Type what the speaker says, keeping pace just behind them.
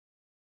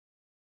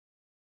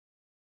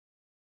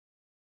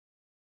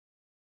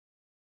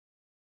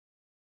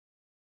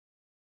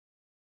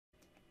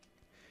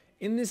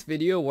In this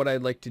video, what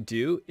I'd like to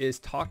do is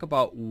talk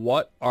about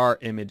what are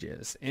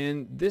images,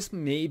 and this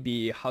may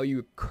be how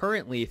you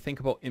currently think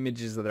about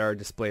images that are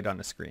displayed on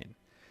a screen.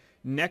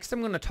 Next, I'm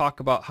going to talk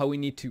about how we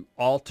need to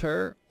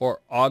alter or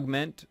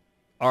augment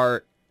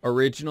our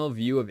original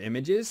view of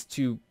images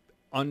to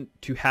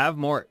have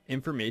more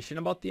information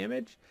about the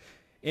image.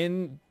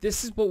 And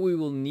this is what we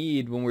will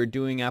need when we're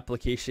doing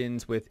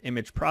applications with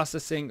image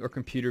processing or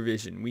computer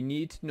vision. We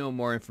need to know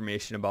more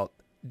information about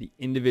the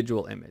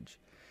individual image.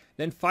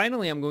 Then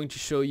finally, I'm going to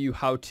show you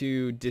how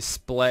to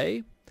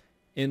display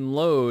and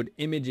load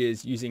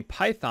images using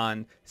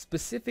Python,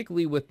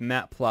 specifically with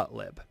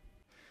Matplotlib.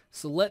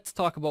 So let's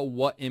talk about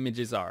what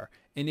images are.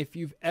 And if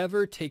you've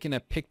ever taken a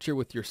picture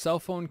with your cell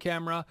phone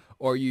camera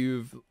or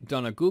you've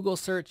done a Google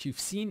search, you've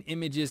seen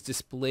images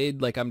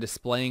displayed like I'm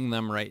displaying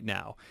them right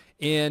now.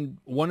 And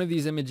one of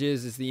these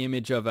images is the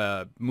image of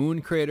a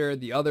moon crater.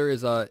 The other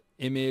is an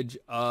image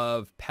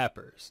of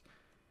peppers.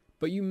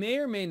 But you may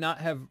or may not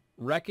have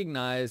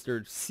recognized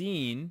or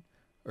seen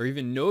or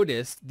even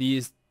noticed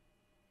these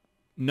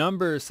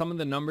numbers, some of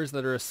the numbers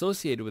that are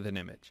associated with an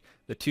image.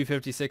 The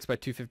 256 by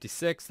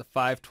 256, the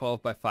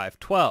 512 by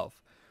 512.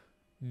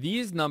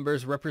 These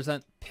numbers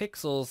represent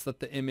pixels that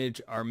the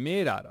image are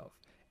made out of.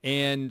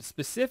 And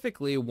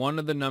specifically, one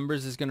of the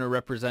numbers is going to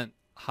represent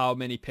how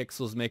many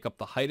pixels make up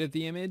the height of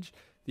the image.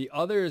 The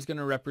other is going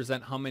to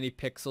represent how many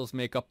pixels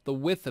make up the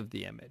width of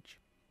the image.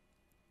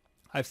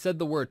 I've said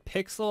the word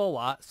pixel a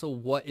lot, so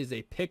what is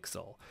a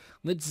pixel?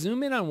 Let's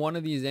zoom in on one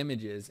of these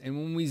images, and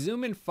when we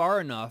zoom in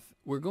far enough,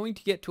 we're going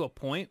to get to a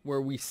point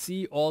where we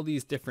see all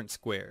these different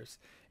squares.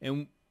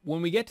 And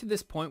when we get to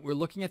this point, we're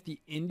looking at the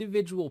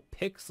individual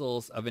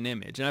pixels of an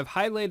image, and I've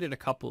highlighted a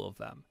couple of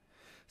them.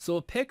 So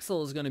a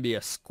pixel is going to be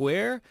a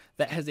square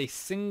that has a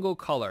single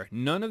color.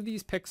 None of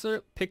these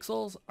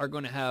pixels are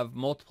going to have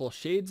multiple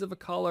shades of a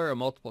color or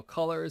multiple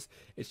colors.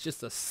 It's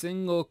just a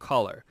single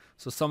color.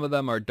 So some of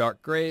them are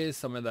dark grays,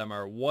 some of them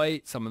are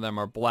white, some of them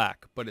are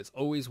black, but it's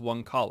always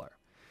one color.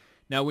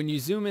 Now when you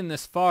zoom in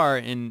this far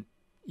and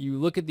you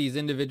look at these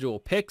individual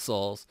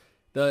pixels,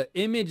 the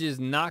image is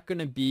not going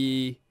to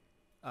be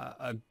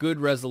a good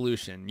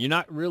resolution. You're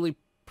not really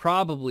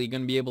probably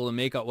going to be able to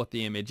make out what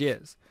the image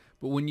is.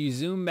 But when you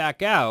zoom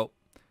back out,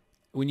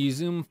 when you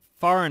zoom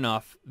far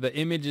enough, the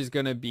image is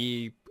going to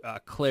be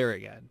clear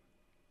again.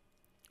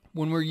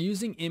 When we're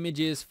using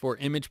images for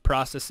image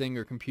processing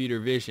or computer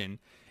vision,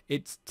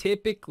 it's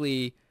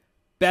typically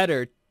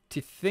better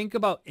to think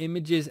about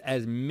images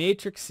as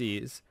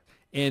matrices,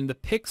 and the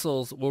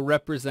pixels will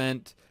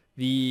represent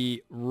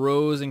the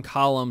rows and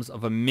columns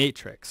of a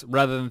matrix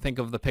rather than think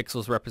of the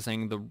pixels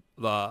representing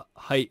the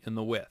height and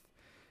the width.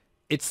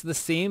 It's the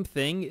same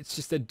thing, it's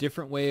just a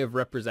different way of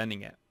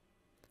representing it.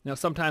 Now,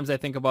 sometimes I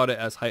think about it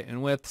as height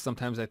and width.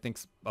 Sometimes I think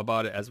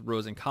about it as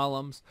rows and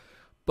columns.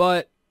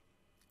 But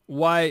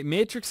why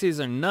matrices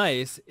are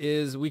nice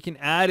is we can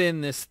add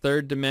in this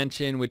third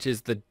dimension, which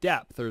is the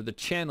depth or the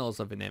channels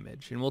of an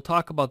image. And we'll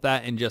talk about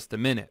that in just a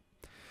minute.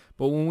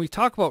 But when we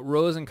talk about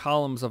rows and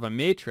columns of a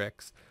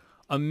matrix,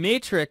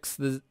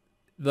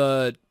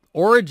 the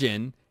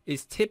origin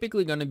is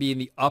typically going to be in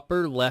the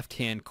upper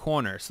left-hand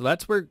corner. So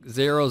that's where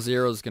 0,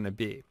 0 is going to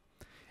be.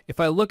 If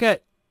I look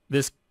at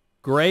this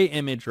gray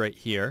image right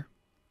here,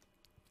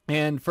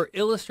 and for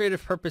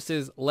illustrative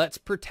purposes, let's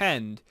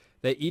pretend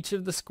that each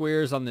of the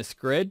squares on this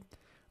grid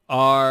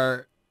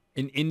are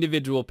an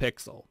individual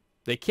pixel.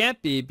 They can't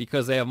be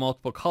because they have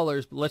multiple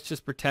colors, but let's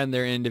just pretend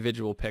they're an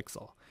individual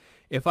pixel.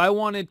 If I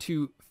wanted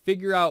to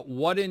figure out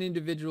what an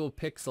individual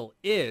pixel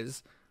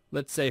is,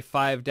 let's say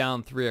 5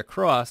 down, 3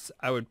 across,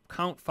 I would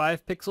count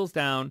 5 pixels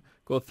down,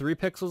 go 3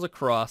 pixels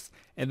across,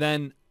 and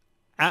then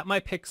at my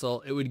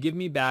pixel, it would give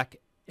me back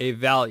a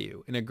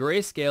value. In a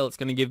grayscale, it's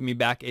going to give me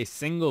back a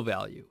single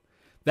value.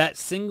 That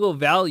single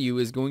value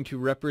is going to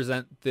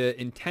represent the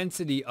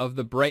intensity of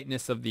the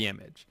brightness of the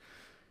image.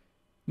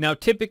 Now,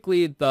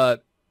 typically,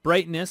 the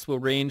brightness will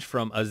range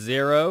from a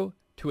 0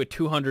 to a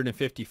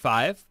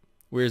 255,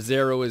 where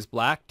 0 is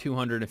black,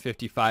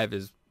 255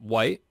 is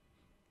white.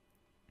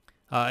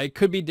 It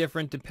could be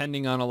different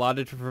depending on a lot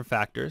of different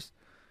factors.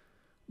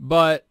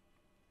 But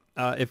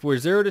if we're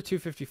 0 to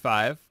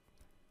 255,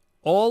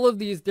 all of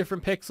these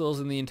different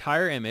pixels in the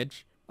entire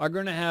image are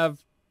going to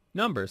have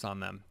numbers on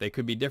them. They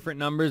could be different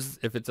numbers.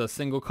 If it's a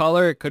single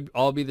color, it could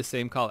all be the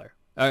same color,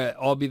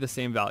 all be the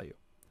same value.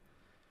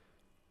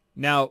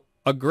 Now,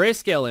 a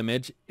grayscale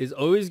image is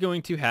always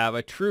going to have,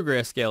 a true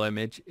grayscale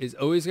image is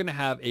always going to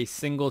have a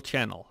single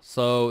channel.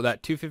 So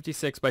that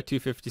 256 by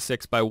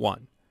 256 by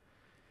 1.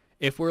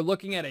 If we're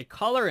looking at a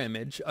color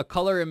image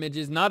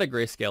is not a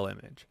grayscale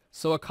image.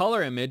 So a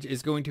color image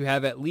is going to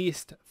have at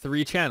least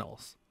 3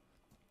 channels.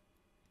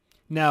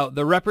 Now,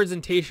 the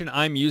representation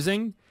I'm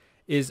using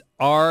is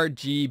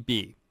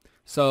RGB.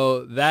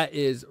 So that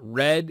is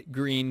red,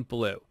 green,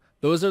 blue.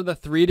 Those are the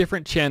 3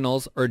 different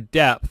channels or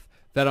depth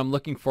that I'm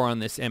looking for on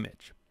this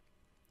image.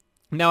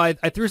 Now, I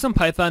threw some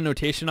Python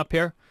notation up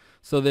here.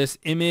 So this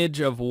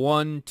image of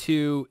 1,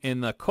 2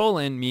 in the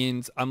colon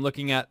means I'm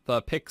looking at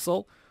the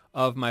pixel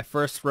of my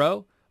first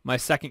row, my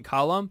second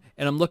column,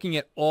 and I'm looking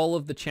at all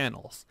of the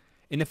channels.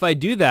 And if I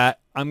do that,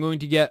 I'm going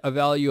to get a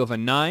value of a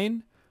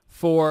 9,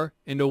 4,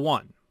 and a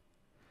 1.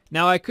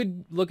 Now I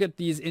could look at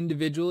these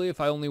individually if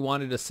I only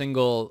wanted a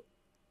single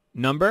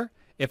number.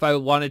 If I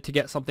wanted to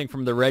get something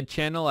from the red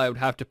channel, I would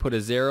have to put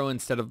a 0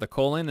 instead of the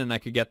colon, and I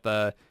could get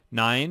the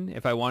 9.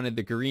 If I wanted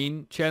the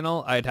green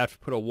channel, I'd have to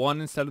put a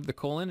 1 instead of the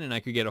colon, and I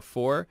could get a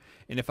 4.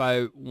 And if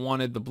I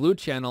wanted the blue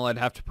channel, I'd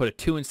have to put a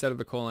 2 instead of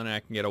the colon, and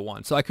I can get a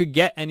 1. So I could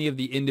get any of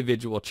the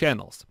individual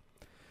channels.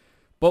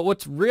 But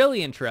what's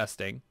really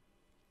interesting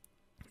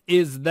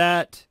is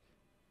that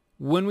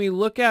when we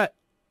look at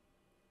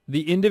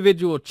the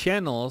individual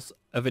channels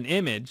of an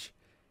image,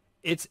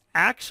 it's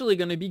actually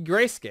going to be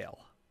grayscale.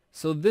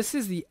 So this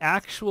is the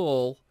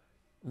actual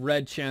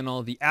red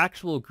channel, the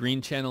actual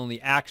green channel, and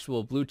the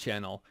actual blue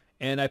channel.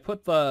 And I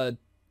put the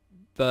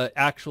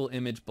actual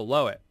image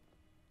below it.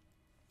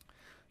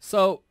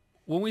 So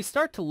when we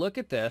start to look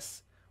at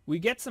this, we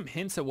get some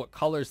hints at what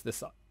colors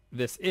this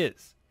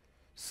is.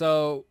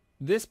 So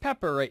this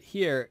pepper right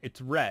here,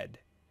 it's red.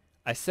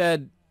 I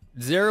said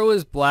 0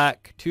 is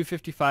black,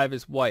 255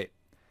 is white.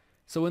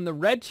 So in the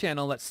red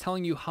channel, that's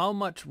telling you how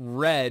much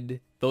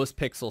red those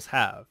pixels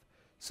have.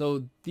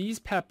 So this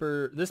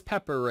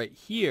pepper right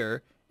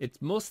here,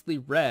 it's mostly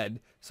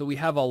red. So we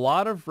have a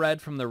lot of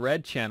red from the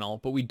red channel,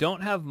 but we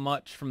don't have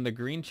much from the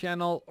green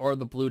channel or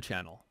the blue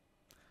channel.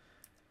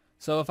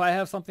 So if I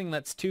have something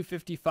that's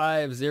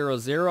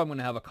 25500, I'm going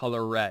to have a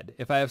color red.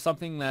 If I have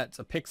something that's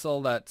a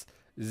pixel that's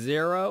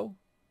 0,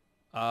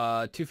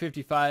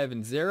 255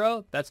 and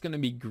 0, that's going to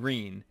be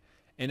green.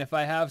 And if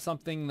I have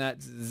something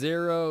that's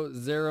 0,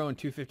 0, and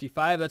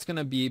 255, that's going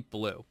to be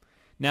blue.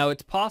 Now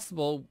it's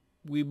possible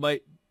we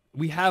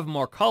have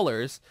more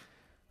colors.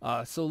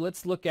 So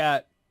let's look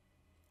at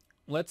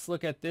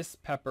this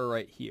pepper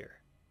right here.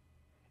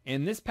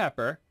 And this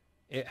pepper,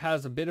 it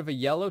has a bit of a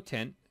yellow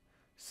tint.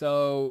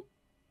 So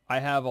I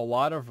have a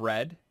lot of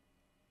red,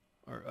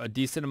 or a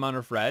decent amount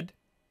of red,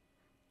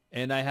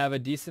 and I have a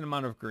decent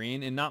amount of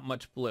green and not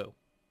much blue.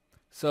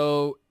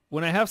 So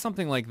when I have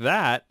something like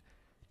that,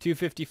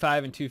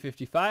 255 and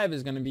 255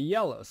 is going to be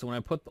yellow. So when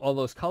I put all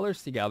those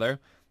colors together,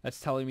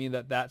 that's telling me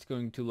that that's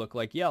going to look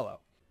like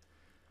yellow.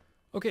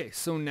 Okay,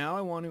 so now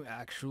I want to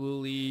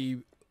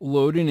actually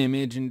load an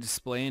image and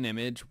display an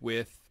image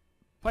with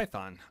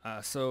Python.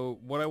 So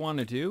what I want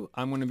to do,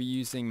 I'm going to be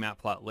using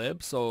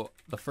Matplotlib. So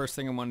the first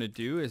thing I want to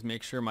do is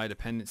make sure my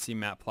dependency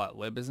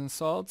Matplotlib is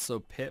installed. So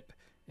pip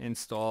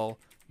install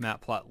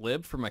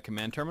Matplotlib for my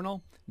command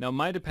terminal. Now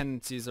my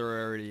dependencies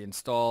are already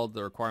installed.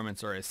 The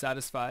requirements are already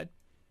satisfied.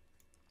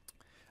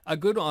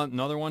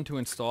 Another one to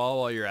install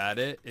while you're at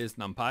it is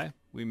NumPy.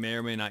 We may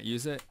or may not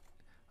use it,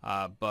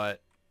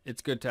 but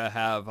it's good to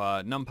have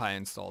NumPy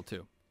installed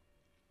too.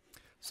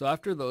 So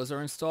after those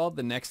are installed,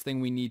 the next thing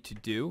we need to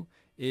do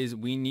is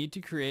we need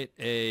to create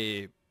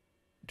a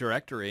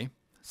directory,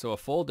 so a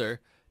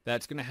folder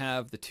that's going to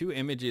have the two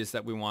images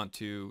that we want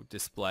to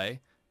display.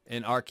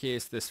 In our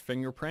case, this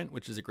fingerprint,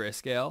 which is a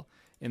grayscale,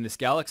 and this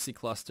galaxy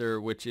cluster,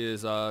 which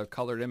is a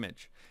colored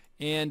image.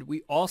 And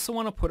we also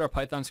want to put our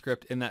Python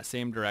script in that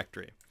same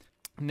directory.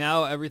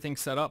 Now everything's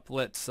set up,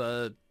 let's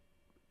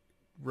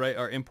write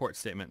our import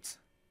statements.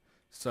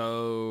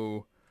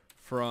 So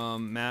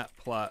from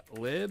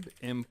matplotlib,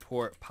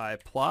 import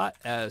pyplot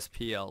as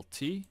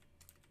plt.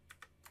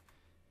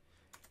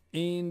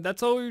 And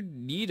that's all we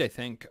need, I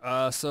think.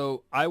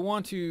 So I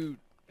want to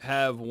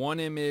have one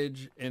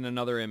image and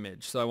another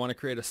image. So I want to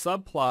create a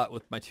subplot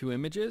with my two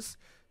images.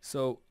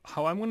 So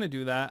how I'm going to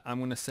do that, I'm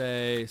going to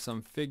say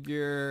some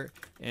figure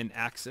and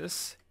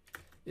axis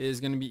is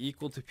going to be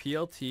equal to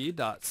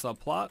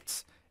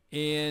plt.subplots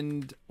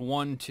and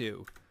 1,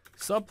 2.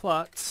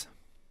 Subplots,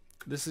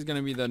 this is going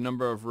to be the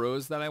number of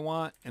rows that I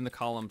want and the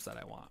columns that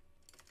I want.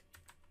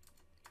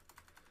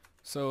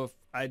 So if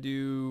I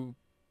do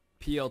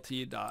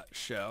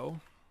plt.show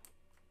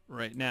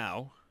right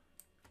now,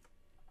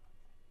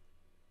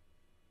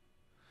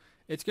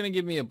 it's going to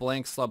give me a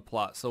blank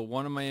subplot. So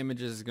one of my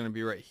images is going to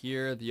be right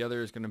here. The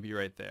other is going to be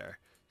right there.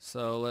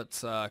 So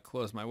let's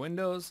close my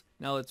windows.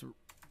 Now let's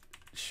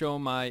show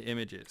my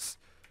images.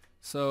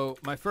 So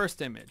my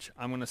first image,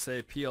 I'm going to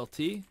say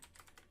plt.imread,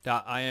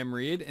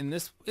 and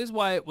this is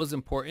why it was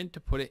important to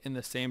put it in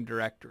the same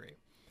directory.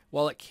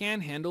 While it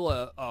can handle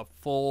a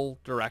full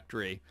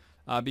directory,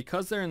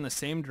 because they're in the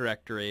same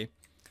directory,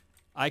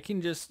 I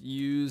can just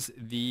use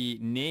the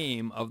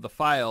name of the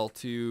file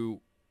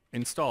to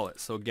install it.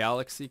 So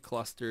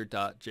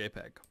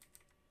galaxycluster.jpg.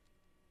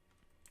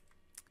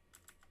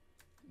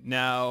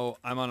 Now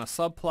I'm on a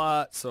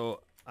subplot,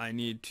 so I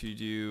need to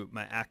do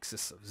my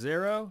axis of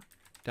 0.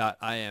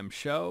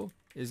 .imShow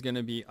is going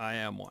to be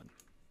im1.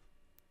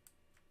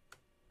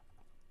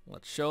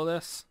 Let's show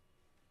this.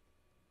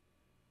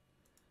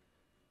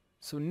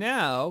 So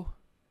now,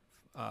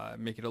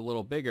 make it a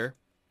little bigger.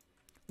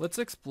 Let's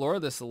explore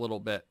this a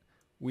little bit.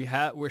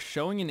 We're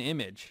showing an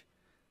image,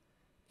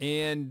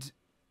 and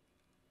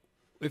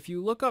if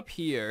you look up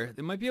here,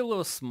 it might be a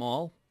little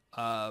small,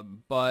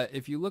 but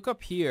if you look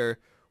up here,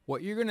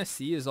 what you're going to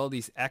see is all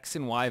these X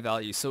and Y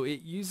values. So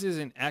it uses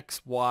an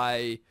X,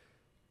 Y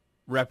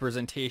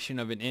representation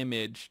of an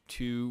image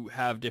to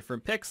have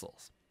different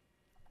pixels.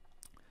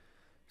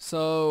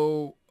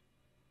 So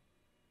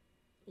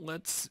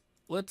let's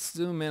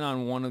zoom in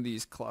on one of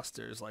these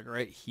clusters, like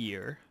right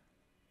here.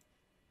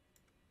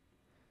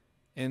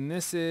 And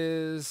this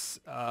is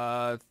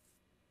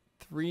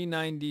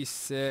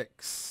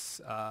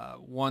 396,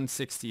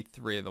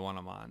 163, the one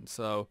I'm on.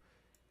 So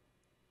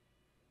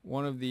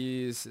one of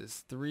these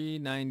is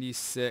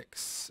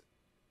 396,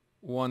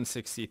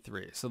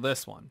 163. So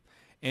this one.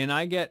 And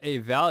I get a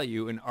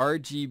value, an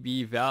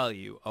RGB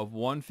value of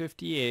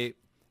 158,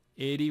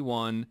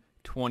 81,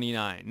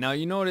 29. Now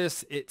you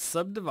notice it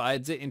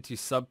subdivides it into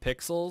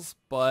subpixels,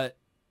 but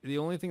the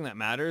only thing that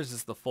matters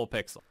is the full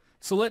pixel.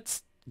 So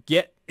let's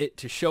get it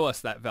to show us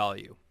that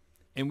value.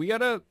 And we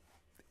gotta,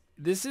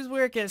 this is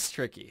where it gets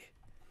tricky.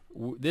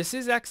 This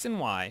is X and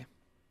Y,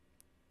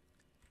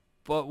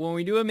 but when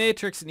we do a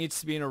matrix, it needs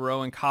to be in a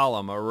row and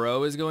column. A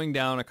row is going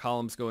down, a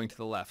column's going to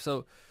the left.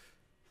 So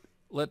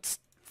let's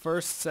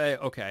first say,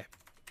 okay,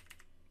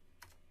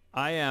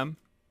 I am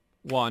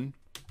 1,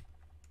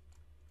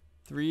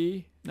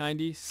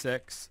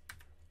 396,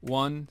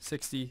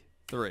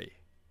 163.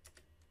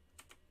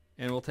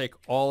 And we'll take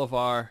all of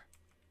our,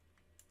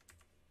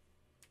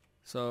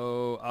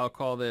 so I'll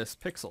call this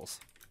pixels.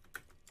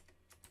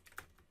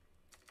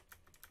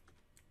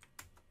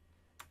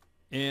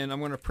 And I'm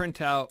going to print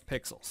out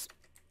pixels.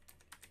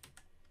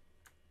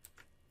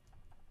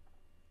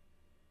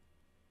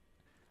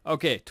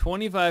 Okay,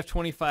 25,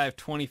 25,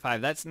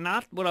 25. That's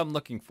not what I'm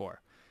looking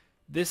for.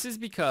 This is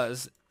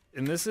because,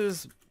 and this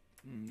is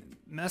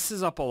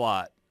messes up a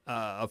lot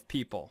of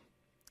people.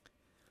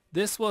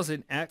 This was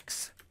an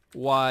X,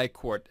 Y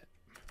coordinate.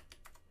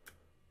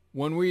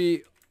 When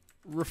we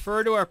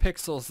refer to our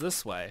pixels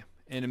this way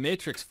in a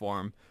matrix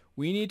form,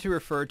 we need to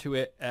refer to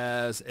it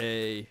as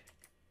a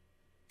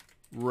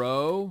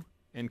row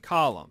and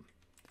column.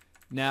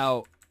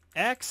 Now,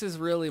 X is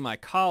really my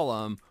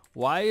column,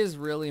 Y is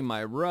really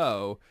my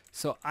row,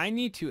 so I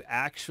need to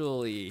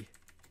actually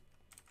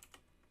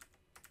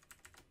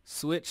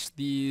switch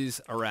these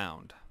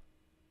around.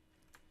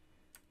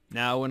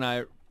 Now when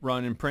I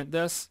run and print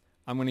this,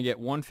 I'm going to get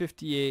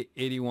 158,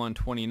 81,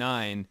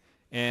 29,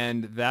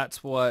 and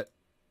that's what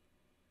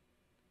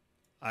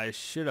I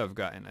should have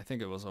gotten. I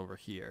think it was over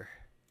here.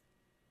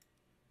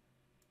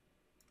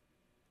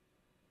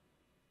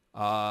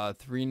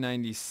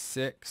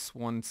 396,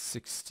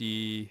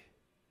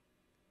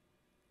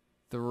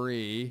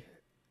 163,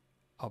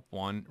 up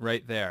one,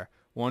 right there.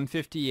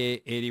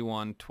 158,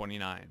 81,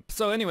 29.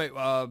 So anyway,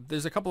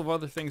 there's a couple of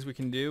other things we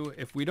can do.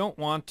 If we don't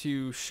want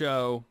to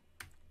show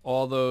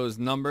all those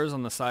numbers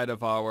on the side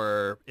of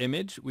our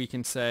image, we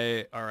can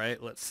say, all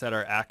right, let's set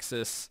our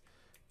axis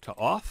to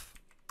off.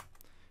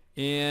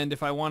 And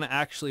if I want to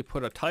actually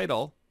put a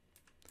title,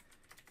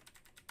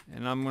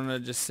 and I'm going to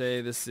just say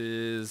this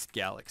is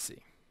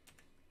Galaxy.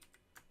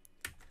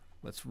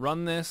 Let's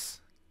run this.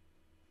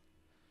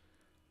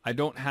 I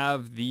don't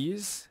have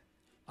these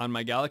on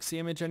my Galaxy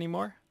image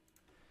anymore.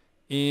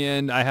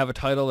 And I have a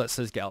title that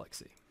says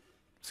Galaxy.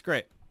 It's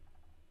great.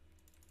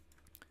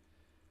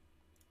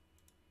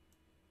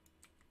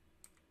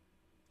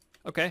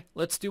 Okay,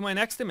 let's do my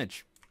next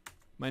image.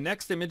 My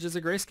next image is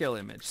a grayscale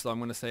image. So I'm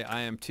going to say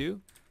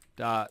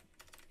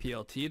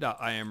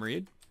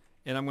im2.plt.imread.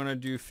 And I'm going to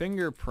do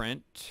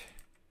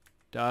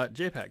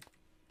fingerprint.jpg.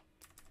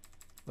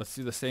 Let's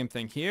do the same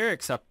thing here,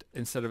 except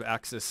instead of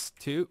axis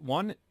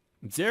 1,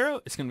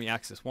 0, it's going to be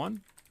axis 1.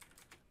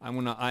 I'm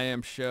going to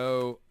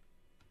im_show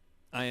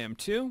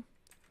im2.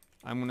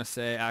 I'm going to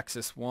say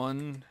axis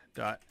 1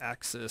 dot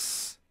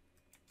axis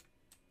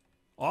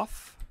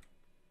off,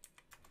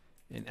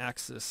 and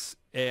axis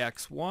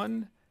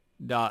ax1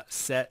 dot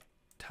set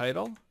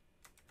title,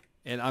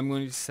 and I'm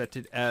going to set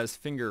it as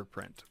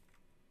fingerprint.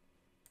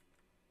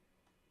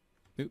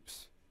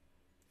 Oops,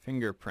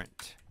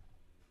 fingerprint.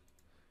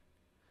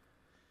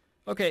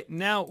 Okay,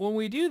 now when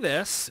we do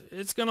this,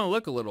 it's going to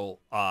look a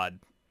little odd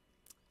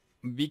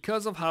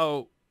because of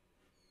how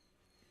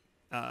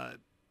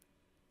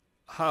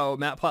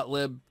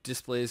Matplotlib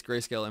displays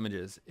grayscale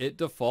images. It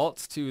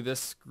defaults to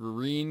this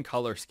green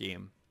color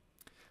scheme.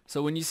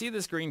 So when you see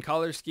this green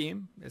color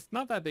scheme, it's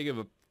not that big of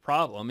a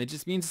problem. It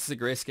just means it's a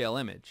grayscale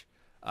image.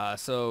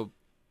 So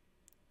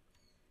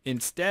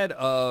instead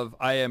of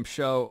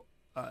im_show,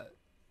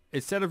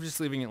 instead of just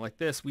leaving it like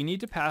this, we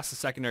need to pass a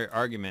secondary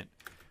argument.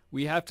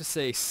 We have to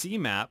say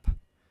CMAP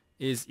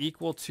is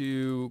equal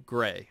to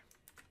gray.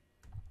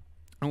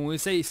 And when we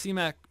say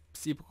CMAP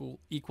is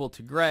equal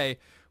to gray,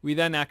 we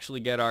then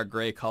actually get our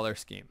gray color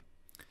scheme.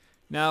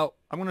 Now,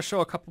 I'm going to show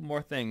a couple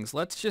more things.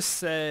 Let's just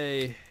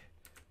say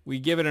we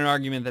give it an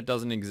argument that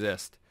doesn't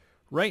exist.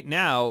 Right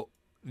now,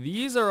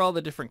 these are all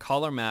the different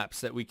color maps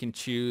that we can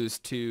choose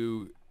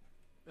to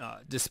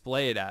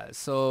display it as.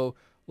 So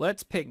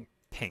let's pick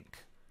pink.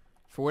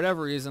 For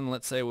whatever reason,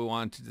 let's say we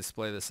want to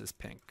display this as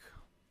pink.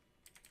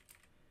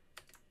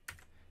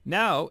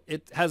 Now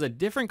it has a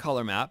different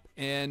color map,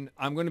 and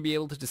I'm going to be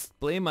able to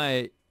display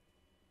my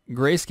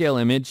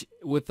grayscale image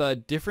with a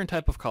different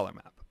type of color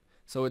map.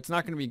 So it's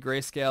not going to be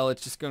grayscale.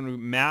 It's just going to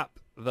map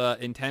the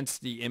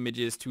intensity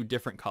images to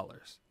different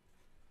colors.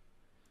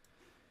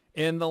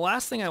 And the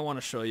last thing I want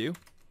to show you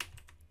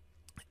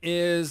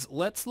is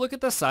let's look at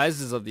the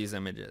sizes of these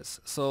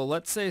images. So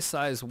let's say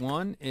size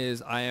 1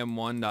 is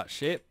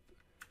im1.shape.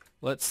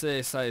 Let's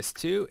say size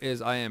 2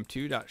 is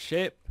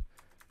im2.shape.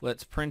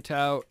 Let's print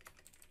out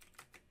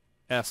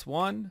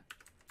S1.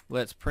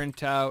 Let's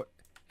print out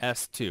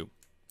S2.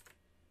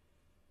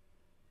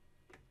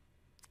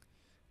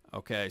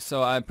 Okay,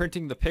 so I'm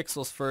printing the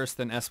pixels first,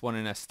 then S1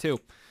 and S2.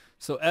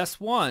 So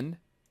S1,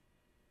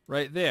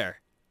 right there.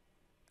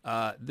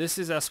 This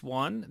is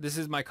S1. This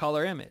is my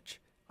color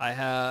image. I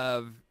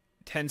have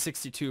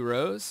 1062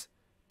 rows,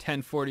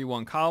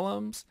 1041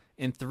 columns,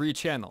 and 3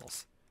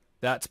 channels.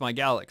 That's my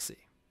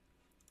galaxy.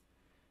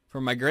 For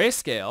my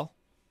grayscale,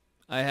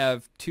 I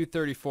have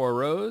 234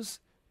 rows,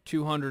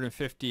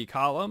 250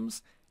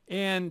 columns,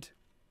 and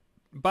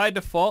by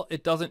default,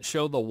 it doesn't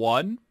show the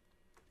 1,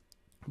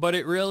 but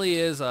it really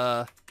is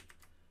a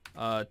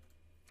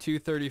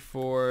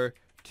 234,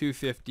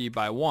 250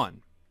 by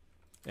 1.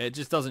 It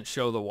just doesn't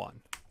show the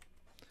 1.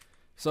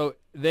 So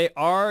they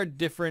are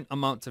different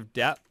amounts of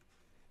depth,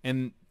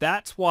 and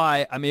that's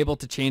why I'm able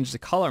to change the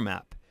color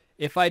map.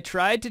 If I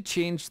tried to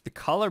change the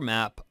color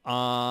map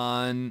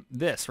on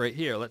this right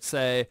here, let's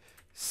say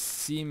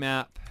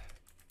CMap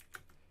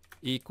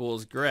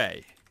equals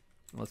gray.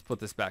 Let's put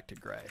this back to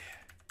gray.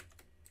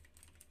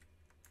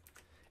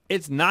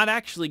 It's not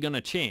actually going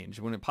to change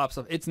when it pops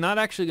up. It's not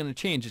actually going to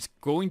change. It's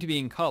going to be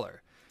in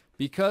color.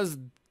 Because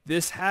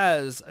this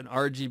has an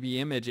RGB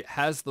image, it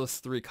has those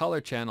 3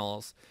 color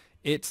channels,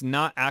 it's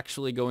not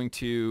actually going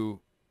to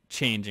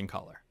change in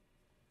color.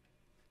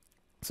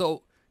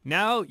 So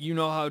now you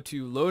know how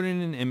to load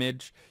in an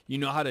image, you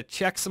know how to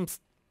check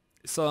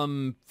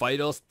some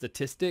vital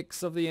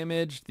statistics of the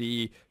image,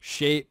 the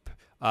shape,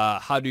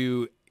 how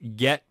to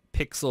get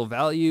pixel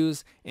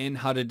values, and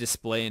how to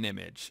display an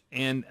image.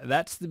 And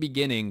that's the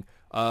beginning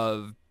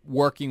of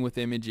working with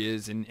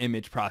images and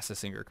image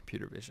processing or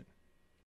computer vision.